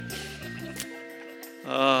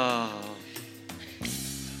Oh,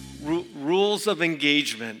 rules of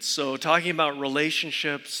engagement. So talking about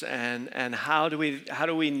relationships and how do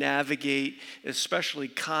we navigate especially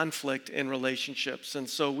conflict in relationships. And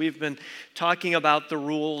so we've been talking about the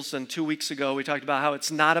rules, and 2 weeks ago we talked about how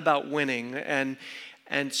it's not about winning.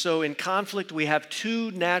 And so in conflict we have two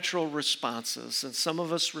natural responses. And some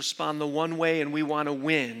of us respond the one way and we want to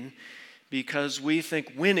win because we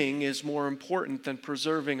think winning is more important than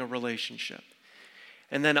preserving a relationship.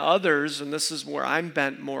 And then others, and this is where I'm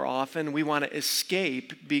bent more often, we want to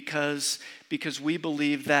escape because we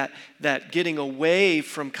believe that getting away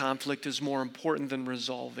from conflict is more important than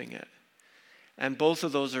resolving it. And both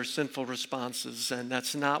of those are sinful responses, and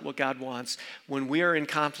that's not what God wants. When we are in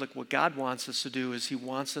conflict, what God wants us to do is He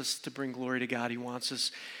wants us to bring glory to God. He wants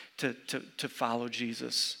us to follow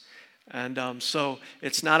Jesus. And so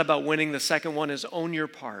it's not about winning. The second one is own your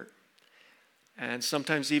part. And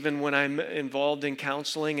sometimes even when I'm involved in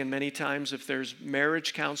counseling, and many times if there's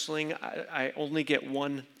marriage counseling, I only get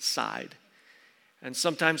one side. And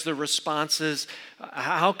sometimes the response is,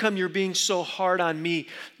 how come you're being so hard on me?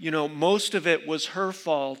 You know, most of it was her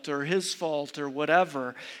fault or his fault or whatever.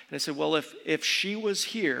 And I said, well, if she was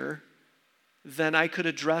here, then I could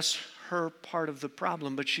address her part of the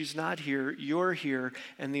problem. But she's not here, you're here,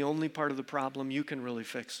 and the only part of the problem you can really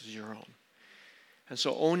fix is your own. And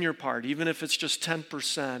so own your part, even if it's just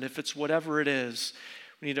 10%, if it's whatever it is,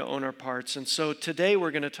 we need to own our parts. And so today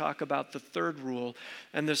we're going to talk about the third rule.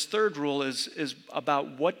 And this third rule is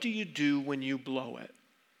about what do you do when you blow it?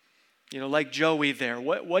 You know, like Joey there,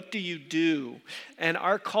 what do you do? And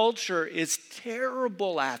our culture is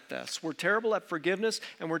terrible at this. We're terrible at forgiveness,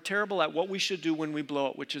 and we're terrible at what we should do when we blow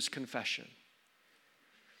it, which is confession.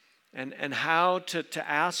 And how to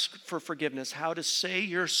ask for forgiveness, how to say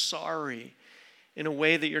you're sorry in a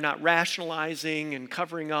way that you're not rationalizing and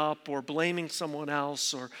covering up or blaming someone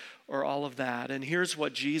else or all of that. And here's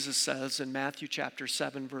what Jesus says in Matthew chapter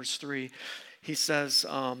 7, verse 3. He says,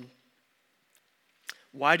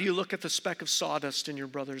 why do you look at the speck of sawdust in your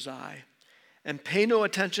brother's eye and pay no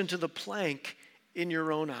attention to the plank in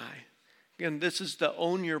your own eye? Again, this is the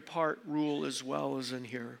own your part rule as well as in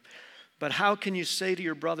here. But how can you say to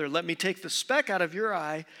your brother, let me take the speck out of your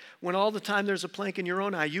eye, when all the time there's a plank in your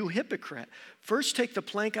own eye? You hypocrite. First take the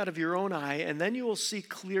plank out of your own eye, and then you will see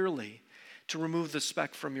clearly to remove the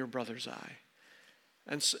speck from your brother's eye.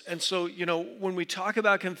 And so, you know, when we talk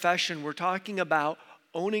about confession, we're talking about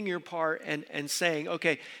owning your part and saying,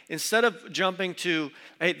 okay, instead of jumping to,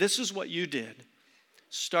 hey, this is what you did,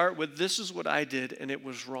 start with, this is what I did, and it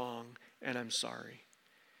was wrong, and I'm sorry.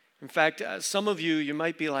 In fact, some of you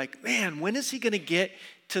might be like, man, when is he going to get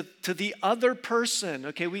to the other person?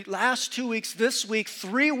 Okay, last 2 weeks, this week,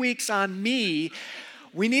 3 weeks on me.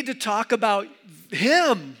 We need to talk about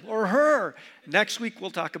him or her. Next week,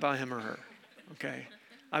 we'll talk about him or her, okay?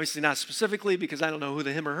 Obviously not specifically because I don't know who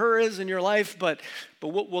the him or her is in your life, but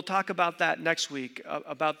we'll talk about that next week,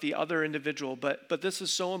 about the other individual. But this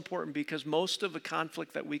is so important because most of the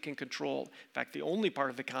conflict that we can control, in fact, the only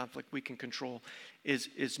part of the conflict we can control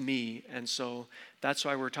is me. And so that's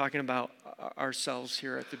why we're talking about ourselves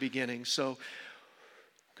here at the beginning. So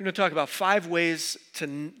we're going to talk about 5 ways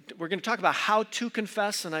we're going to talk about how to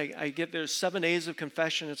confess. And I get there's 7 A's of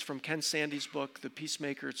confession. It's from Ken Sande's book, The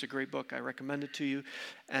Peacemaker. It's a great book. I recommend it to you.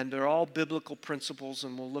 And they're all biblical principles,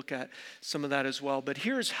 and we'll look at some of that as well. But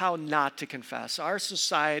here's how not to confess. Our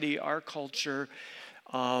society, our culture,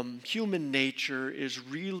 human nature is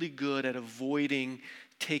really good at avoiding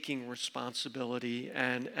taking responsibility,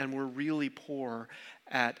 and we're really poor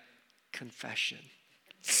at confession.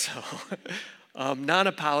 So,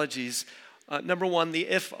 non-apologies. Number 1, the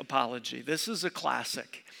if apology. This is a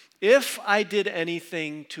classic. If I did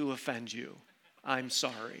anything to offend you, I'm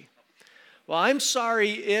sorry. Well, I'm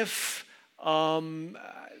sorry if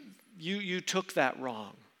you took that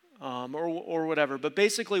wrong. Or whatever. But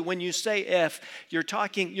basically, when you say if, you're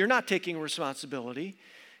not taking responsibility.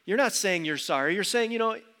 You're not saying you're sorry. You're saying, you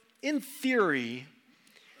know, in theory,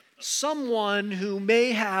 someone who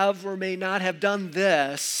may have or may not have done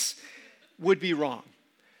this would be wrong.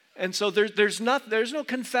 And so there's no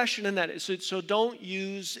confession in that. So don't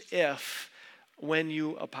use if when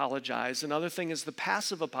you apologize. Another thing is the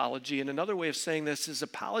passive apology. And another way of saying this is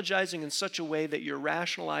apologizing in such a way that you're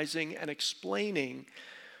rationalizing and explaining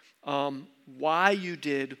why you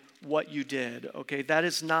did what you did. Okay, that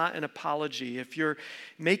is not an apology. If you're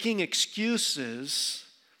making excuses,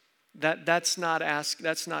 that's not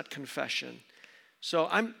confession. So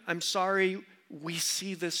I'm sorry, we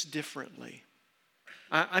see this differently.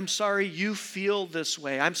 I'm sorry you feel this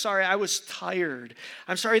way. I'm sorry I was tired.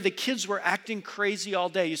 I'm sorry the kids were acting crazy all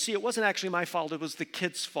day. You see, it wasn't actually my fault. It was the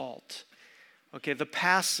kids' fault. Okay, the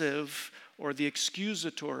passive or the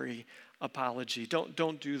excusatory apology.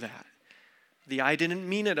 Don't do that. The I didn't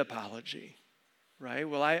mean it apology. Right?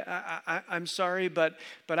 Well, I'm sorry, but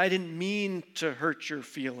I didn't mean to hurt your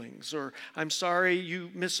feelings. Or I'm sorry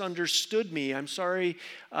you misunderstood me. I'm sorry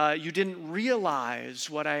you didn't realize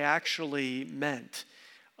what I actually meant.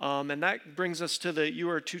 And that brings us to the you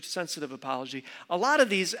are too sensitive apology. A lot of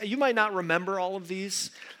these, you might not remember all of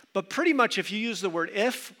these, but pretty much if you use the word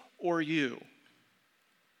if or you.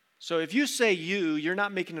 So if you say you're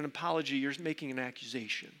not making an apology, you're making an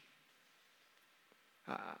accusation.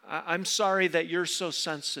 I'm sorry that you're so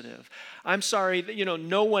sensitive. I'm sorry that,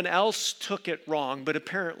 no one else took it wrong, but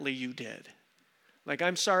apparently you did. Like,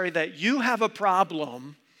 I'm sorry that you have a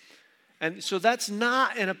problem. And so that's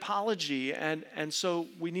not an apology. And so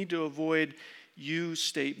we need to avoid you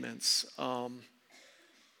statements.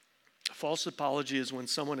 False apology is when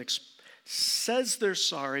someone says they're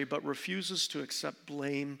sorry, but refuses to accept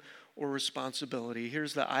blame or responsibility.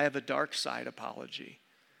 Here's the I have a dark side apology.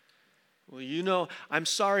 Well, I'm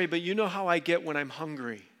sorry, but you know how I get when I'm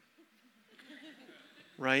hungry,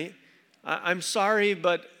 right? I'm sorry,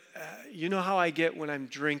 but you know how I get when I'm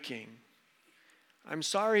drinking. I'm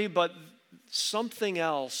sorry, but something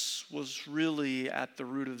else was really at the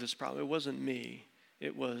root of this problem. It wasn't me.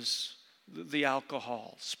 It was the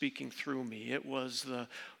alcohol speaking through me. It was the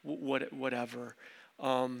whatever.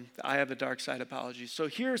 I have a dark side apology. So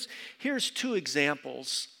here's two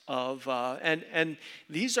examples of, and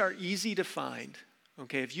these are easy to find.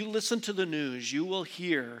 Okay, if you listen to the news, you will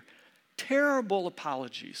hear terrible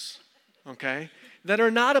apologies, okay, that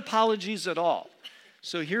are not apologies at all.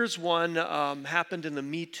 So here's one, happened in the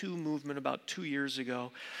Me Too movement about 2 years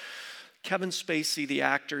ago. Kevin Spacey, the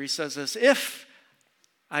actor, he says this, if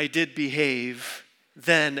I did behave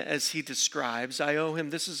then, as he describes, I owe him,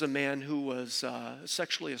 this is a man who was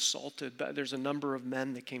sexually assaulted. There's a number of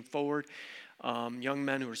men that came forward, young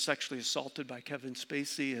men who were sexually assaulted by Kevin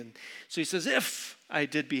Spacey. And so he says, if I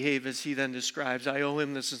did behave as he then describes, I owe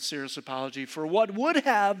him the sincerest apology for what would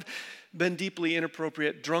have been deeply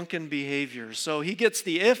inappropriate drunken behavior. So he gets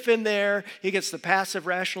the if in there, he gets the passive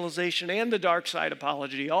rationalization and the dark side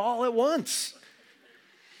apology all at once.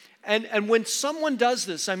 And when someone does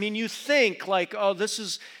this, I mean, you think like, oh, this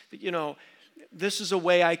is a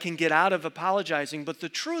way I can get out of apologizing. But the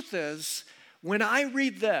truth is, when I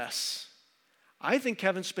read this, I think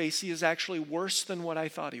Kevin Spacey is actually worse than what I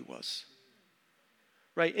thought he was.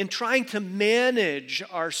 Right? In trying to manage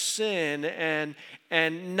our sin and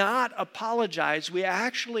not apologize, we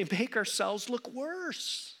actually make ourselves look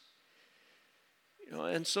worse.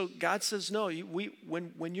 And so God says, no,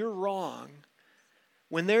 when you're wrong,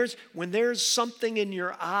 when there's something in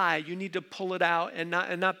your eye, you need to pull it out and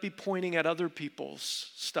not be pointing at other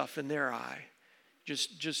people's stuff in their eye.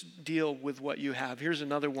 Just deal with what you have. Here's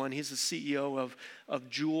another one. He's the CEO of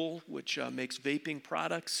Juul, which makes vaping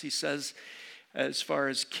products. He says, as far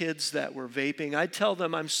as kids that were vaping, I tell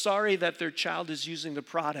them, I'm sorry that their child is using the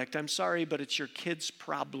product. I'm sorry, but it's your kid's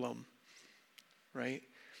problem, right?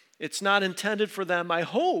 It's not intended for them. I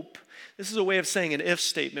hope, this is a way of saying an if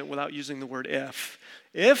statement without using the word if.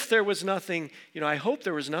 If there was nothing, I hope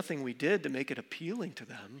there was nothing we did to make it appealing to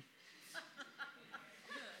them.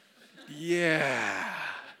 Yeah.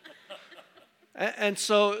 And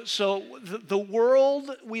so the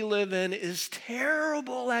world we live in is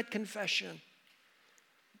terrible at confession.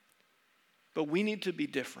 But we need to be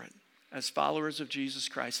different as followers of Jesus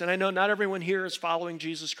Christ. And I know not everyone here is following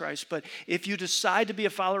Jesus Christ, but if you decide to be a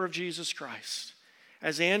follower of Jesus Christ,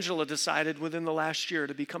 as Angela decided within the last year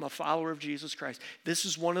to become a follower of Jesus Christ, this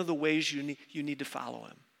is one of the ways you need to follow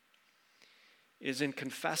him, is in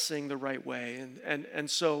confessing the right way. And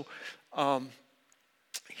so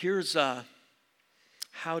here's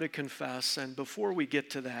how to confess. And before we get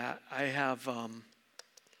to that, I have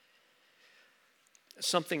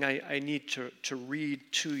something I need to read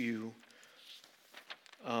to you.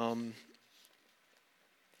 I don't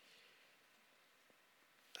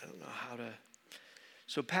know how to.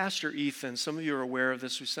 So Pastor Ethan, some of you are aware of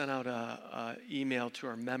this. We sent out an email to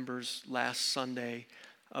our members last Sunday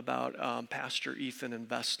about Pastor Ethan in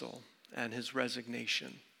Vestal and his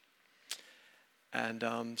resignation. And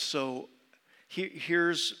so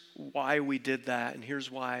here's why we did that, and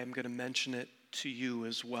here's why I'm going to mention it to you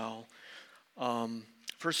as well. 1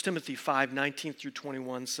 Timothy 5:19 through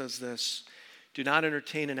 21 says this, do not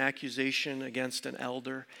entertain an accusation against an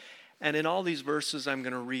elder. And in all these verses I'm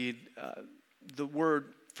going to read, the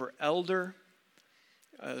word for elder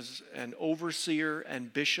as an overseer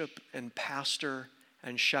and bishop and pastor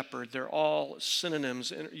and shepherd. They're all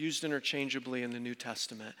synonyms used interchangeably in the New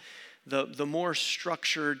Testament. The more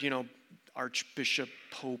structured, archbishop,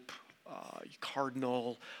 pope,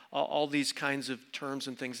 cardinal, all these kinds of terms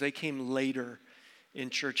and things, they came later in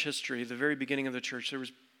church history. The very beginning of the church,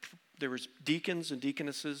 there was deacons and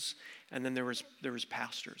deaconesses, and then there was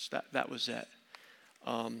pastors. That was it.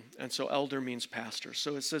 And so elder means pastor.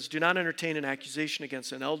 So it says, do not entertain an accusation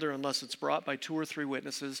against an elder unless it's brought by 2 or 3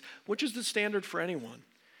 witnesses, which is the standard for anyone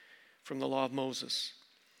from the law of Moses.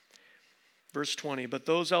 Verse 20, but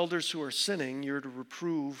those elders who are sinning, you're to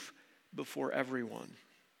reprove before everyone,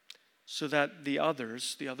 so that the other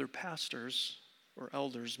pastors or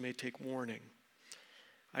elders may take warning.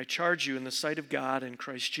 I charge you in the sight of God and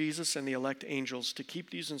Christ Jesus and the elect angels to keep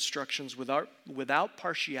these instructions without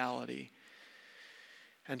partiality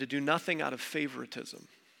and to do nothing out of favoritism.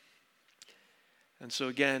 And so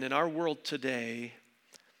again, in our world today,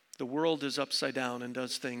 the world is upside down and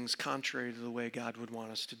does things contrary to the way God would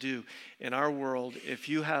want us to do. In our world, if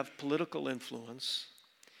you have political influence,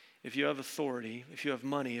 if you have authority, if you have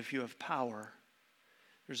money, if you have power,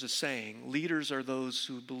 there's a saying, leaders are those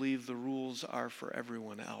who believe the rules are for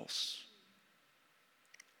everyone else.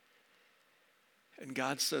 And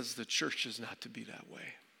God says the church is not to be that way.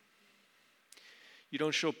 You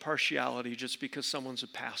don't show partiality just because someone's a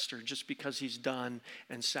pastor, just because he's done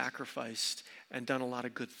and sacrificed and done a lot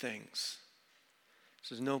of good things.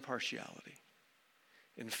 There's no partiality.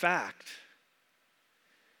 In fact,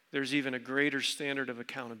 there's even a greater standard of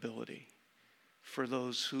accountability for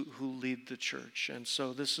those who lead the church. And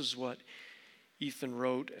so this is what Ethan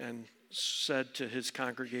wrote and said to his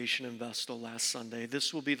congregation in Vestal last Sunday.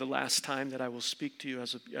 This will be the last time that I will speak to you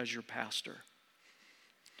as your pastor.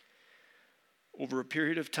 Over a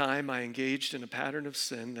period of time, I engaged in a pattern of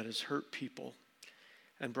sin that has hurt people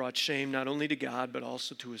and brought shame not only to God, but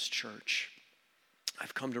also to his church.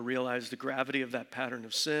 I've come to realize the gravity of that pattern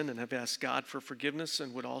of sin and have asked God for forgiveness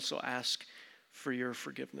and would also ask for your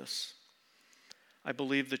forgiveness. I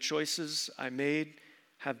believe the choices I made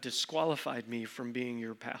have disqualified me from being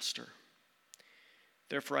your pastor.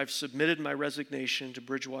 Therefore, I've submitted my resignation to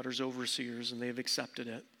Bridgewater's overseers, and they've accepted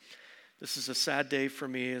it. This is a sad day for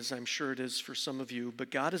me, as I'm sure it is for some of you,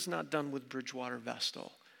 but God is not done with Bridgewater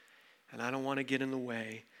Vestal, and I don't want to get in the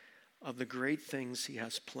way of the great things he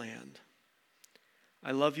has planned.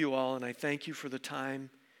 I love you all, and I thank you for the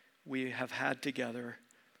time we have had together.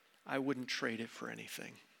 I wouldn't trade it for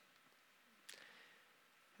anything.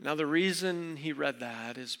 Now, the reason he read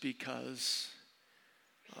that is because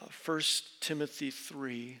 1 Timothy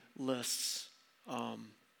 3 lists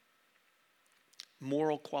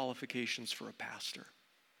moral qualifications for a pastor.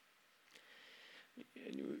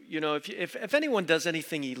 If anyone does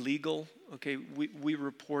anything illegal, okay, we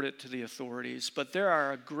report it to the authorities, but there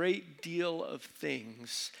are a great deal of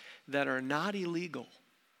things that are not illegal,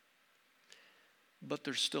 but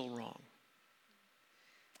they're still wrong.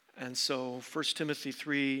 And so 1 Timothy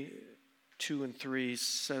 3, 2 and 3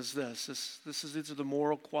 says these are the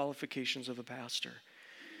moral qualifications of a pastor.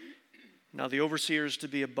 Now the overseer is to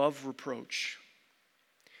be above reproach,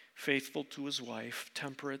 faithful to his wife,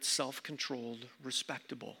 temperate, self-controlled,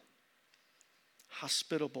 respectable,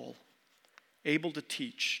 hospitable, able to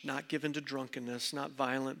teach, not given to drunkenness, not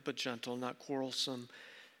violent but gentle, not quarrelsome,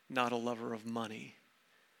 not a lover of money.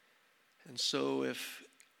 And so if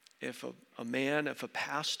a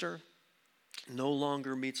pastor no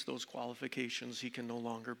longer meets those qualifications, he can no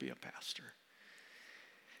longer be a pastor.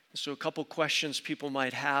 So a couple questions people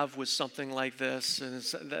might have with something like this, and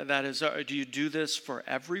that is, do you do this for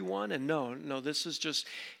everyone? And no, this is just,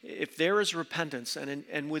 if there is repentance,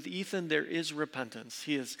 and with Ethan there is repentance.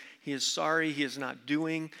 He is sorry, he is not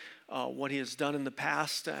doing what he has done in the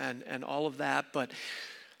past and all of that, but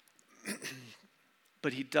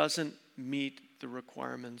he doesn't meet the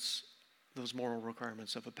requirements, those moral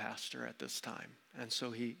requirements of a pastor at this time. And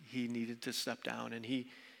so he needed to step down, and he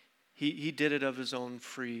did it of his own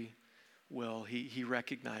free will. He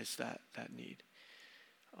recognized that need.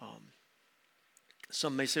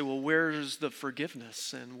 Some may say, well, where's the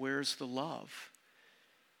forgiveness and where's the love?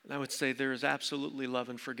 And I would say there is absolutely love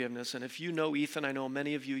and forgiveness. And if you know Ethan, I know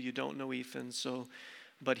many of you don't know Ethan,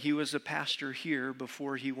 but he was a pastor here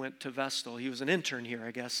before he went to Vestal. He was an intern here,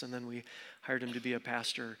 I guess, and then we hired him to be a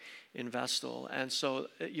pastor in Vestal. And so,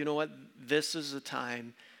 you know what? This is a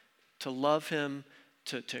time to love him,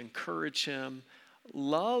 to encourage him.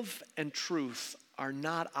 Love and truth are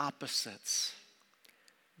not opposites.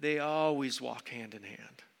 They always walk hand in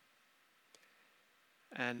hand.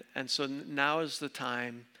 And so now is the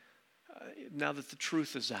time, now that the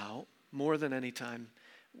truth is out, more than any time,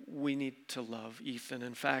 we need to love Ethan.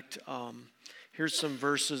 In fact, here's some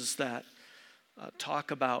verses that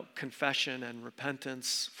talk about confession and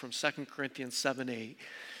repentance from 2 Corinthians 7:8.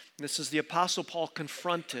 This is the Apostle Paul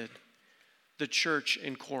confronted the church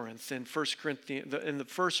in Corinth. In 1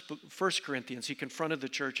 Corinthians, he confronted the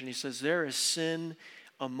church and he says, there is sin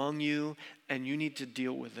among you and you need to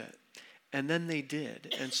deal with it. And then they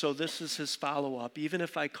did. And so this is his follow-up. Even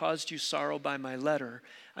if I caused you sorrow by my letter,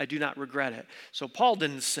 I do not regret it. So Paul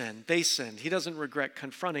didn't sin. They sinned. He doesn't regret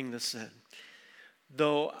confronting the sin.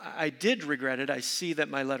 Though I did regret it, I see that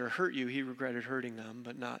my letter hurt you. He regretted hurting them,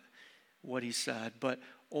 but not what he said. But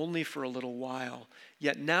only for a little while.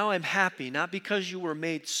 Yet now I'm happy, not because you were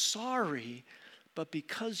made sorry, but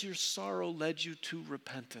because your sorrow led you to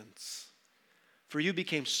repentance. For you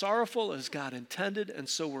became sorrowful as God intended, and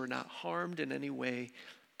so were not harmed in any way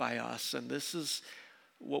by us. And this is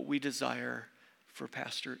what we desire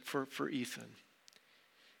for Ethan.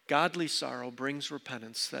 Godly sorrow brings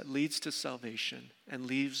repentance that leads to salvation and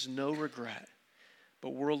leaves no regret, but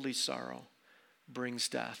worldly sorrow brings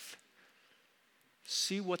death.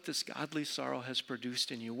 See what this godly sorrow has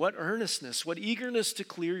produced in you. What earnestness, what eagerness to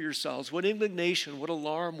clear yourselves, what indignation, what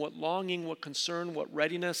alarm, what longing, what concern, what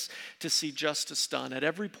readiness to see justice done. At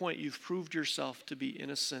every point, you've proved yourself to be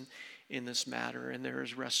innocent in this matter, and there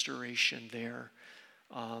is restoration there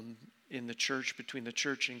in the church, between the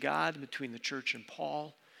church and God, between the church and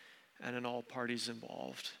Paul, and in all parties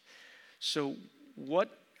involved. So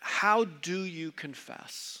how do you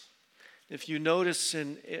confess? If you notice,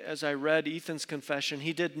 as I read Ethan's confession,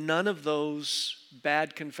 he did none of those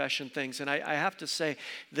bad confession things. And I have to say,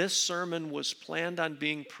 this sermon was planned on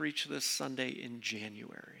being preached this Sunday in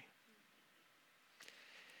January.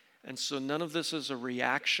 And so none of this is a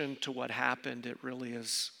reaction to what happened. It really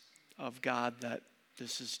is of God that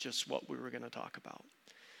this is just what we were going to talk about.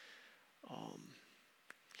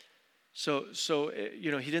 So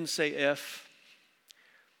he didn't say if.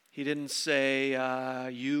 He didn't say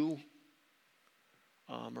you.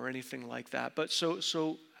 Or anything like that. But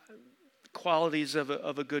so qualities of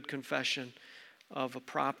a good confession, of a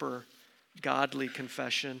proper godly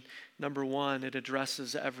confession. Number one, it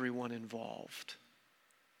addresses everyone involved.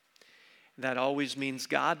 That always means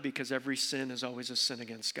God, because every sin is always a sin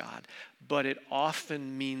against God. But it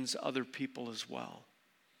often means other people as well.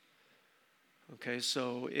 Okay,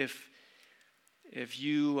 so if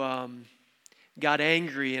you got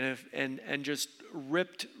angry and just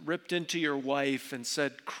ripped into your wife and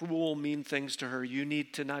said cruel, mean things to her, you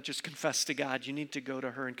need to not just confess to God, you need to go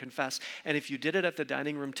to her and confess. And if you did it at the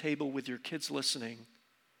dining room table with your kids listening,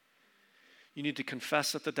 you need to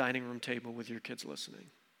confess at the dining room table with your kids listening.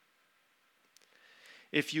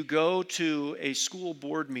 If you go to a school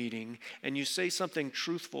board meeting and you say something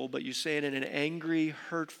truthful, but you say it in an angry,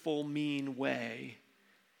 hurtful, mean way,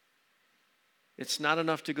 it's not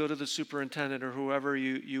enough to go to the superintendent or whoever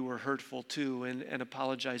you were hurtful to and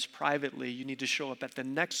apologize privately. You need to show up at the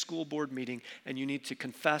next school board meeting and you need to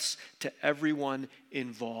confess to everyone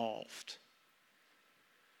involved.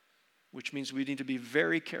 Which means we need to be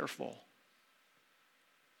very careful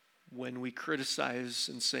when we criticize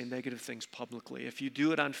and say negative things publicly. If you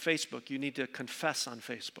do it on Facebook, you need to confess on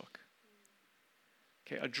Facebook.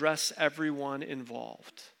 Okay, address everyone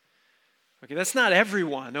involved. Okay, that's not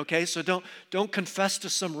everyone, okay? So don't confess to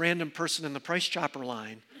some random person in the Price Chopper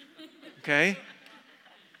line, okay?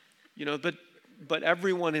 But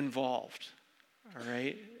everyone involved, all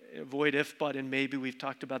right? Avoid if, but, and maybe. We've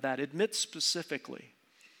talked about that. Admit specifically.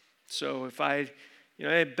 So if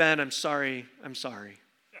hey, Ben, I'm sorry.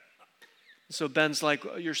 So Ben's like,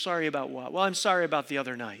 you're sorry about what? Well, I'm sorry about the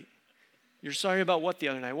other night. You're sorry about what the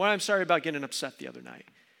other night? Well, I'm sorry about getting upset the other night.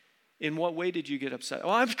 In what way did you get upset? Oh,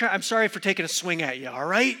 I'm sorry for taking a swing at you, all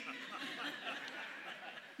right?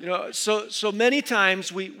 So many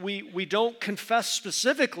times we don't confess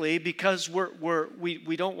specifically because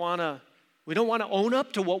we don't want to own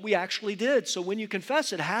up to what we actually did. So when you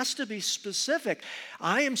confess, it has to be specific.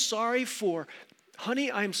 I'm sorry for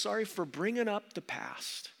bringing up the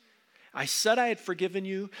past. I said I had forgiven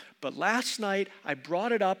you, but last night I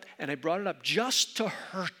brought it up, and I brought it up just to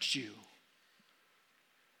hurt you.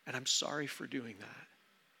 And I'm sorry for doing that.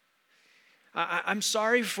 I'm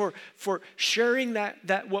sorry for sharing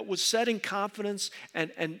that what was said in confidence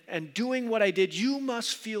and doing what I did. You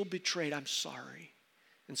must feel betrayed. I'm sorry.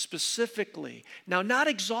 And specifically, now not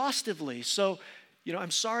exhaustively. So,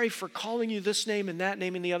 I'm sorry for calling you this name and that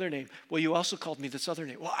name and the other name. Well, you also called me this other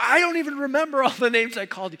name. Well, I don't even remember all the names I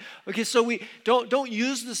called you. Okay, so we don't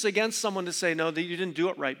use this against someone to say, no, that you didn't do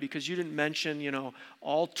it right because you didn't mention,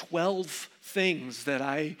 all 12 things that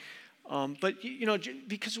I But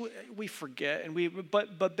because we forget,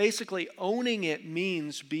 but basically owning it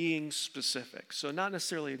means being specific. So not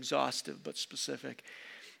necessarily exhaustive, but specific.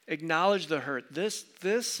 Acknowledge the hurt.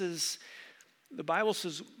 This is, the Bible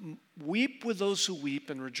says, weep with those who weep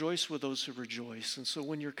and rejoice with those who rejoice. And so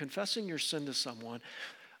when you're confessing your sin to someone,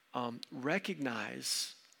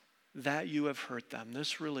 recognize that you have hurt them.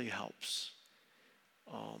 This really helps.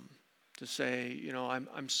 To say,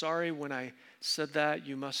 I'm sorry when I said that.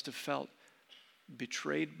 You must have felt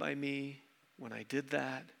betrayed by me when I did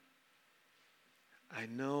that. I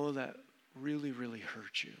know that really, really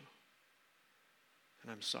hurt you.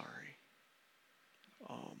 And I'm sorry.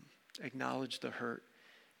 Acknowledge the hurt.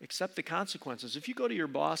 Accept the consequences. If you go to your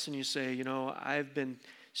boss and you say, I've been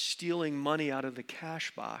stealing money out of the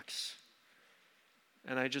cash box,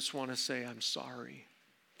 and I just want to say I'm sorry.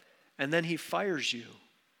 And then he fires you.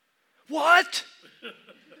 What?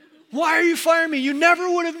 Why are you firing me? You never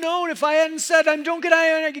would have known if I hadn't said I don't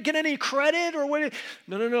get any credit or what?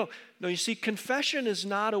 No. You see, confession is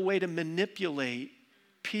not a way to manipulate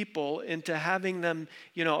people into having them,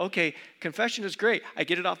 okay, confession is great. I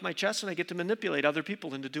get it off my chest and I get to manipulate other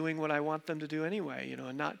people into doing what I want them to do anyway,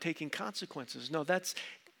 and not taking consequences. No, that's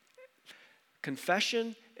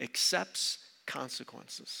confession accepts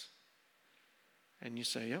consequences. And you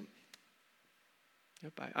say, yep,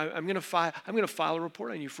 I'm going to file a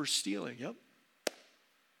report on you for stealing. Yep,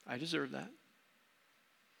 I deserve that.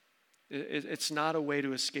 It's not a way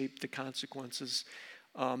to escape the consequences.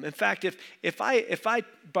 In fact, if I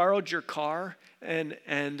borrowed your car and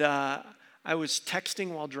I was texting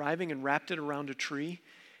while driving and wrapped it around a tree,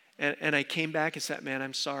 and I came back and said, "Man,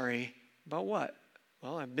 I'm sorry." About what?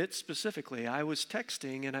 Well, I admit specifically, I was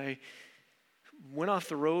texting and I went off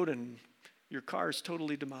the road and your car is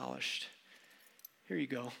totally demolished. Here you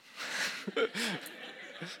go.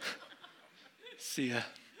 See ya.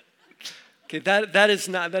 Okay, that is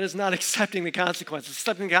not accepting the consequences.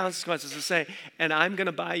 Accepting the consequences is saying, and I'm going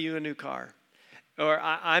to buy you a new car, or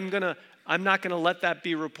I'm not going to let that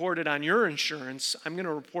be reported on your insurance. I'm going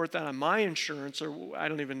to report that on my insurance, or I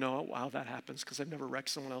don't even know how that happens because I've never wrecked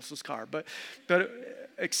someone else's car. But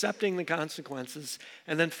accepting the consequences,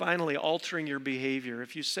 and then finally altering your behavior.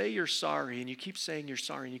 If you say you're sorry and you keep saying you're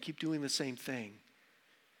sorry and you keep doing the same thing,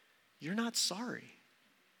 you're not sorry.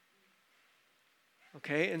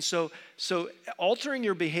 Okay, and so altering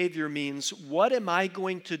your behavior means, what am I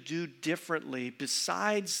going to do differently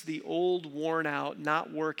besides the old, worn out,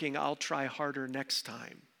 not working, I'll try harder next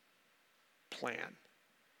time plan?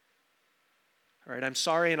 All right, I'm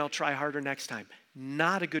sorry and I'll try harder next time.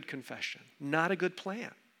 Not a good confession, not a good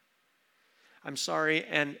plan. I'm sorry,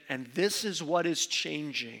 and this is what is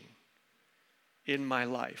changing in my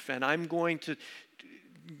life, and I'm going to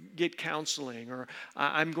get counseling, or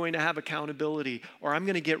I'm going to have accountability, or I'm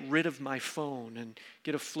going to get rid of my phone and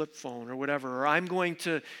get a flip phone or whatever, or I'm going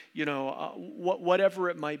to, whatever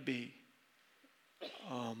it might be.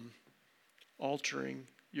 Altering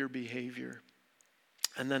your behavior.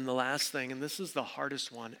 And then the last thing, and this is the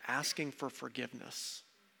hardest one, asking for forgiveness.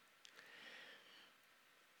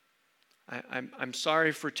 I'm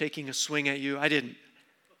sorry for taking a swing at you. I didn't,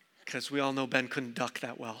 because we all know Ben couldn't duck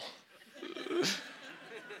that well.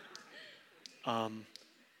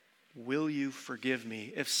 Will you forgive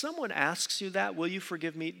me? If someone asks you that, will you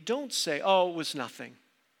forgive me? Don't say, oh, it was nothing.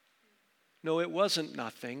 No, it wasn't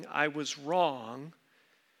nothing. I was wrong.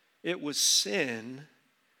 It was sin.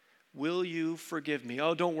 Will you forgive me?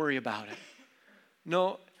 Oh, don't worry about it.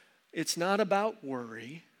 No, it's not about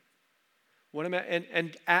worry. What am I?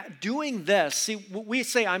 And doing this, see, we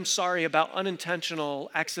say I'm sorry about unintentional,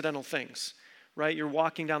 accidental things, right? You're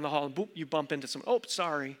walking down the hall and boop, you bump into someone. Oh,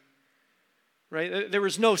 sorry. Right? There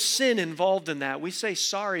was no sin involved in that. We say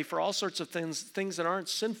sorry for all sorts of things that aren't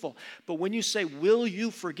sinful. But when you say, will you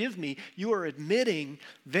forgive me, you are admitting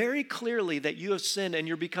very clearly that you have sinned, and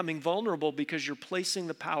you're becoming vulnerable because you're placing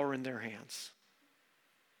the power in their hands.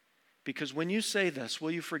 Because when you say this,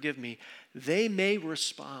 will you forgive me, they may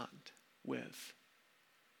respond with,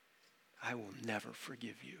 I will never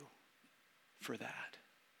forgive you for that.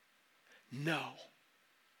 No.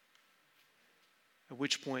 At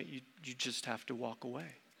which point you just have to walk away.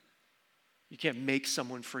 You can't make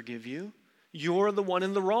someone forgive you. You're the one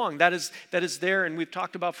in the wrong. That is there, and we've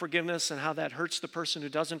talked about forgiveness and how that hurts the person who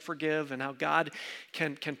doesn't forgive, and how God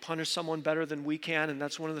can punish someone better than we can, and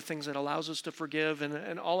that's one of the things that allows us to forgive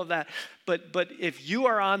and all of that. But if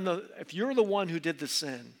you're the one who did the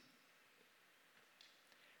sin,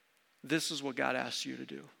 this is what God asks you to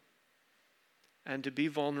do. And to be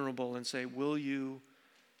vulnerable and say, will you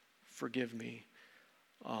forgive me?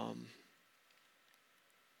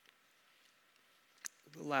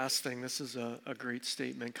 The last thing, this is a great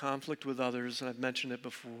statement. Conflict with others, and I've mentioned it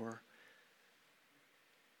before,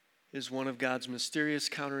 is one of God's mysterious,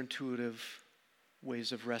 counterintuitive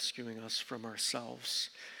ways of rescuing us from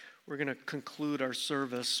ourselves. We're going to conclude our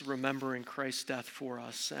service remembering Christ's death for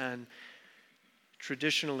us. And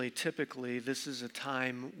traditionally, typically, this is a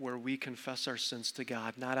time where we confess our sins to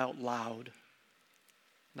God, not out loud,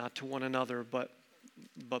 not to one another, but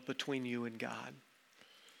between you and God.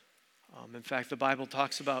 In fact, the Bible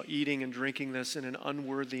talks about eating and drinking this in an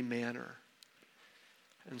unworthy manner.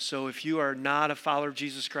 And so if you are not a follower of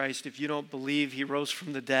Jesus Christ, if you don't believe he rose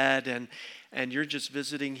from the dead and you're just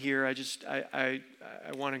visiting here, I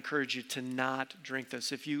want to encourage you to not drink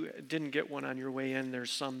this. If you didn't get one on your way in,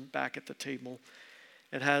 there's some back at the table.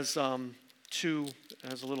 It has it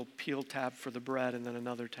has a little peel tab for the bread and then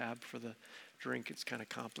another tab for the drink. It's kind of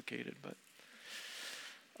complicated, but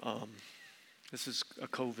this is a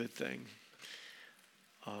COVID thing.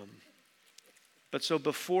 But so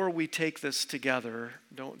before we take this together,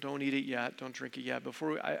 don't eat it yet, don't drink it yet.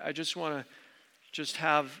 I just want to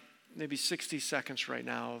have maybe 60 seconds right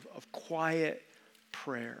now of quiet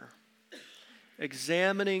prayer.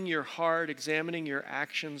 Examining your heart, examining your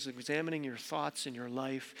actions, examining your thoughts in your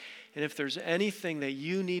life. And if there's anything that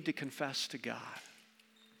you need to confess to God,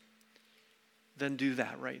 then do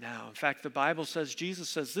that right now. In fact, the Bible says, Jesus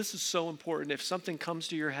says, this is so important. If something comes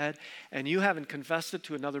to your head and you haven't confessed it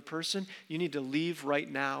to another person, you need to leave right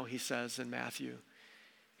now, he says in Matthew.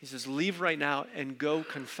 He says, leave right now and go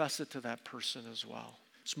confess it to that person as well.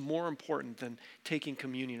 It's more important than taking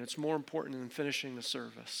communion. It's more important than finishing the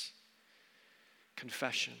service.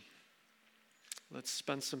 Confession. Let's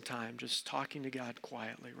spend some time just talking to God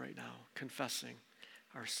quietly right now, confessing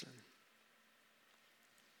our sin.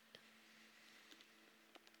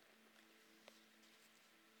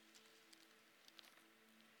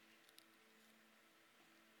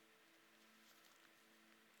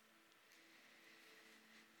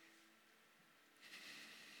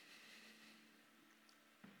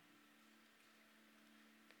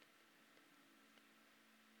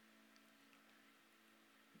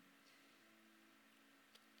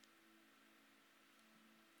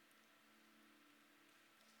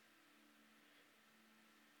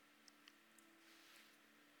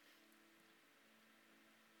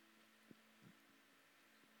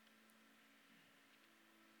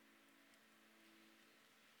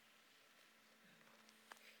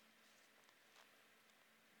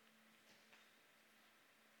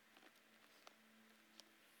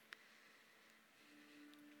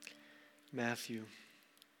 Matthew,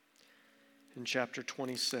 in chapter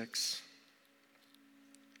 26,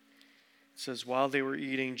 it says, while they were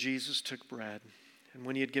eating, Jesus took bread, and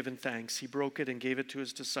when he had given thanks, he broke it and gave it to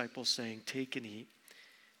his disciples, saying, take and eat,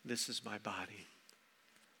 this is my body.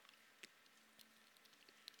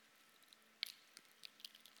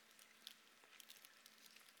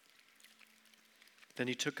 Then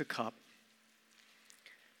he took a cup,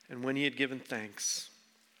 and when he had given thanks,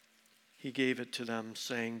 he gave it to them,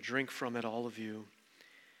 saying, drink from it, all of you.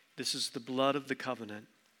 This is the blood of the covenant,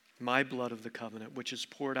 my blood of the covenant, which is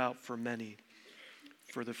poured out for many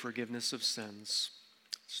for the forgiveness of sins.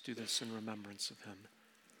 Let's do this in remembrance of him.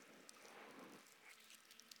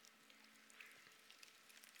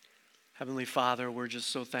 Heavenly Father, we're just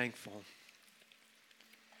so thankful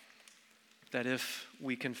that if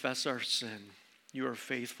we confess our sin, you are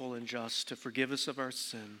faithful and just to forgive us of our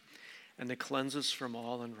sin and to cleanse us from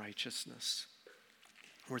all unrighteousness.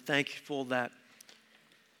 We're thankful that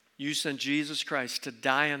you sent Jesus Christ to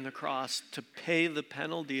die on the cross to pay the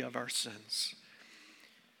penalty of our sins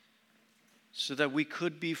so that we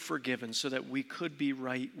could be forgiven, so that we could be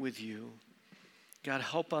right with you. God,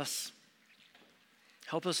 help us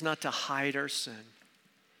not to hide our sin,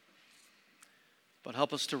 but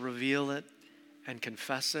help us to reveal it and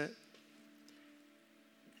confess it,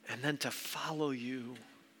 and then to follow you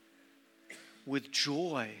with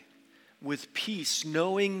joy, with peace,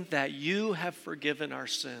 knowing that you have forgiven our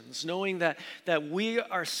sins, knowing that we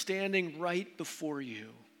are standing right before you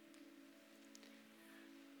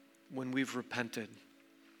when we've repented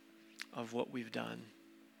of what we've done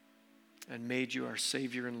and made you our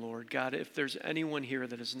Savior and Lord. God, if there's anyone here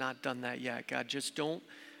that has not done that yet, God, just don't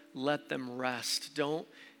let them rest. Don't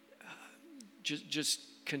just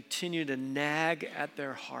continue to nag at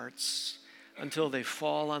their hearts until they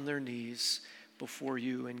fall on their knees before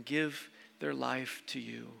you and give their life to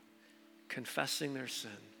you, confessing their sin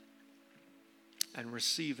and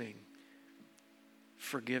receiving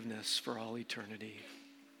forgiveness for all eternity.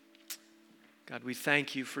 God, we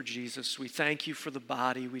thank you for Jesus. We thank you for the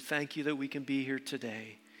body. We thank you that we can be here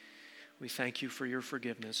today. We thank you for your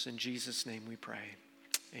forgiveness. In Jesus' name we pray.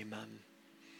 Amen.